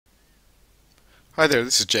Hi there,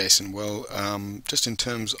 this is Jason. Well, just in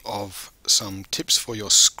terms of some tips for your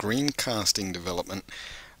screencasting development,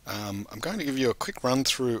 I'm going to give you a quick run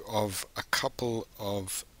through of a couple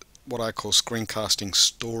of what I call screencasting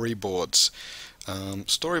storyboards.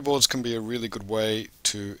 Storyboards can be a really good way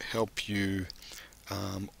to help you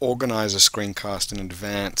organize a screencast in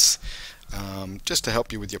advance, just to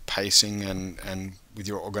help you with your pacing and with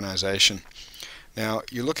your organization. Now,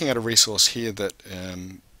 you're looking at a resource here that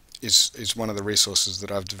is one of the resources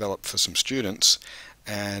that I've developed for some students,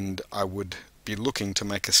 and I would be looking to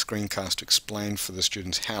make a screencast to explain for the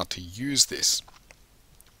students how to use this.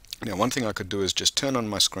 Now, one thing I could do is just turn on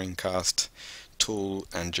my screencast tool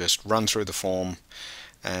and just run through the form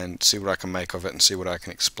and see what I can make of it and see what I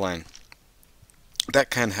can explain.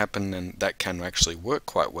 That can happen, and that can actually work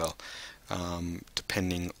quite well,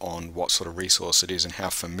 depending on what sort of resource it is and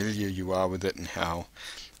how familiar you are with it and how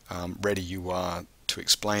ready you are to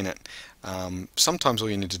explain it. Sometimes all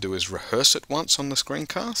you need to do is rehearse it once on the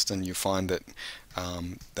screencast, and you find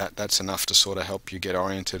that that's enough to sort of help you get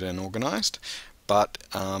oriented and organized. But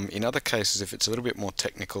in other cases, if it's a little bit more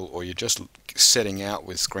technical or you're just setting out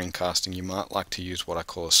with screencasting, you might like to use what I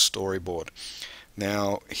call a storyboard.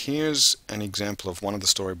 Now, here's an example of one of the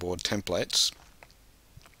storyboard templates,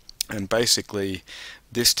 and basically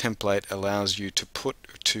this template allows you to put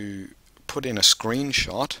in a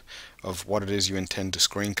screenshot of what it is you intend to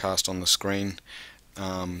screencast on the screen.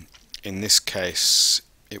 In this case,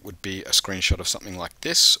 it would be a screenshot of something like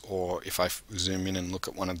this, or if I zoom in and look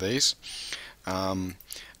at one of these, and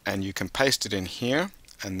you can paste it in here,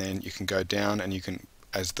 and then you can go down and you can,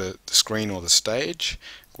 as the screen or the stage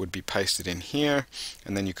would be pasted in here,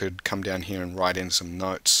 and then you could come down here and write in some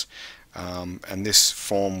notes, and this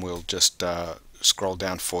form will just scroll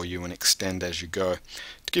down for you and extend as you go.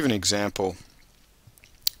 To give an example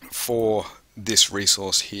for this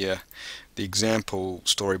resource here, the example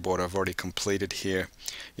storyboard I've already completed here,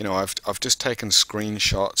 you know, I've just taken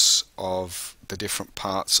screenshots of the different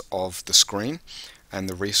parts of the screen and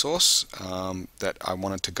the resource that I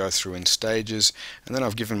wanted to go through in stages, and then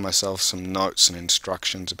I've given myself some notes and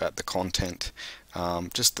instructions about the content,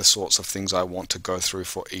 just the sorts of things I want to go through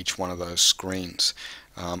for each one of those screens.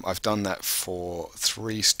 I've done that for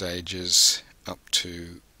 3 stages up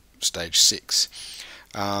to stage 6,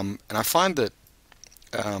 and I find that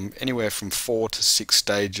anywhere from 4 to 6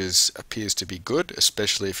 stages appears to be good,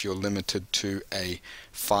 especially if you're limited to a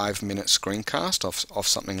 5-minute screencast of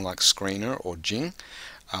something like Screener or Jing.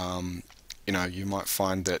 You know, you might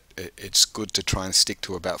find that it's good to try and stick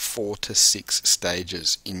to about 4 to 6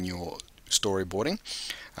 stages in your storyboarding,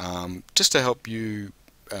 just to help you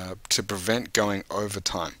to prevent going over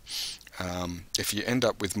time. If you end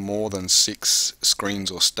up with more than 6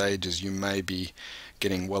 screens or stages, you may be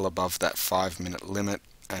getting well above that 5-minute limit,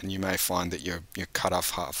 and you may find that you're cut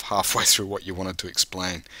off halfway through what you wanted to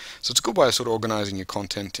explain. So it's a good way of sort of organizing your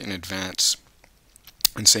content in advance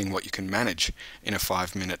and seeing what you can manage in a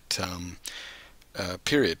 5-minute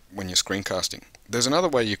period when you're screencasting. There's another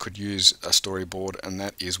way you could use a storyboard, and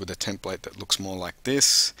that is with a template that looks more like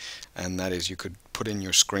this, and that is you could put in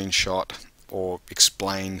your screenshot or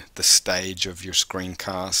explain the stage of your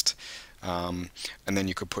screencast, and then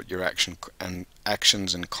you could put your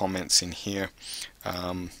actions and comments in here.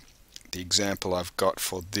 The example I've got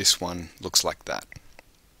for this one looks like that.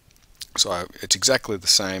 So it's exactly the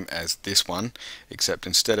same as this one, except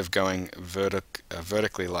instead of going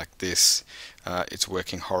vertically like this, it's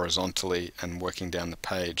working horizontally and working down the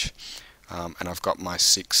page. And I've got my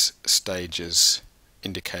 6 stages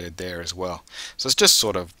indicated there as well. So it's just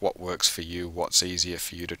sort of what works for you, what's easier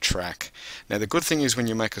for you to track. Now, the good thing is when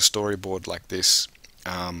you make a storyboard like this,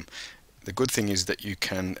 the good thing is that you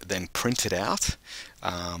can then print it out,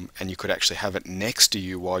 and you could actually have it next to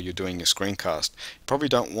you while you're doing your screencast. You probably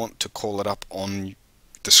don't want to call it up on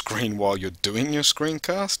the screen while you're doing your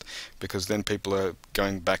screencast, because then people are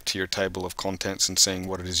going back to your table of contents and seeing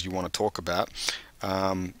what it is you want to talk about.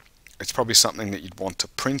 It's probably something that you'd want to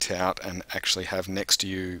print out and actually have next to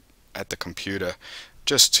you at the computer,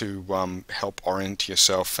 just to help orient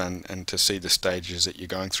yourself and to see the stages that you're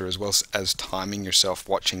going through, as well as timing yourself,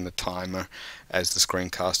 watching the timer as the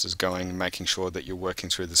screencast is going and making sure that you're working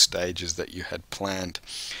through the stages that you had planned.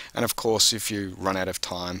 And of course, if you run out of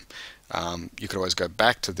time, you could always go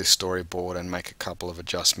back to this storyboard and make a couple of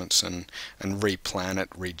adjustments and replan it,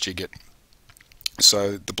 rejig it.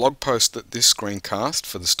 So the blog post that this screencast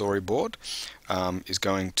for the storyboard is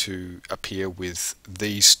going to appear with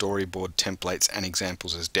these storyboard templates and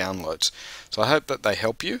examples as downloads. So I hope that they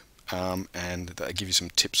help you and they give you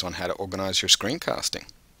some tips on how to organize your screencasting.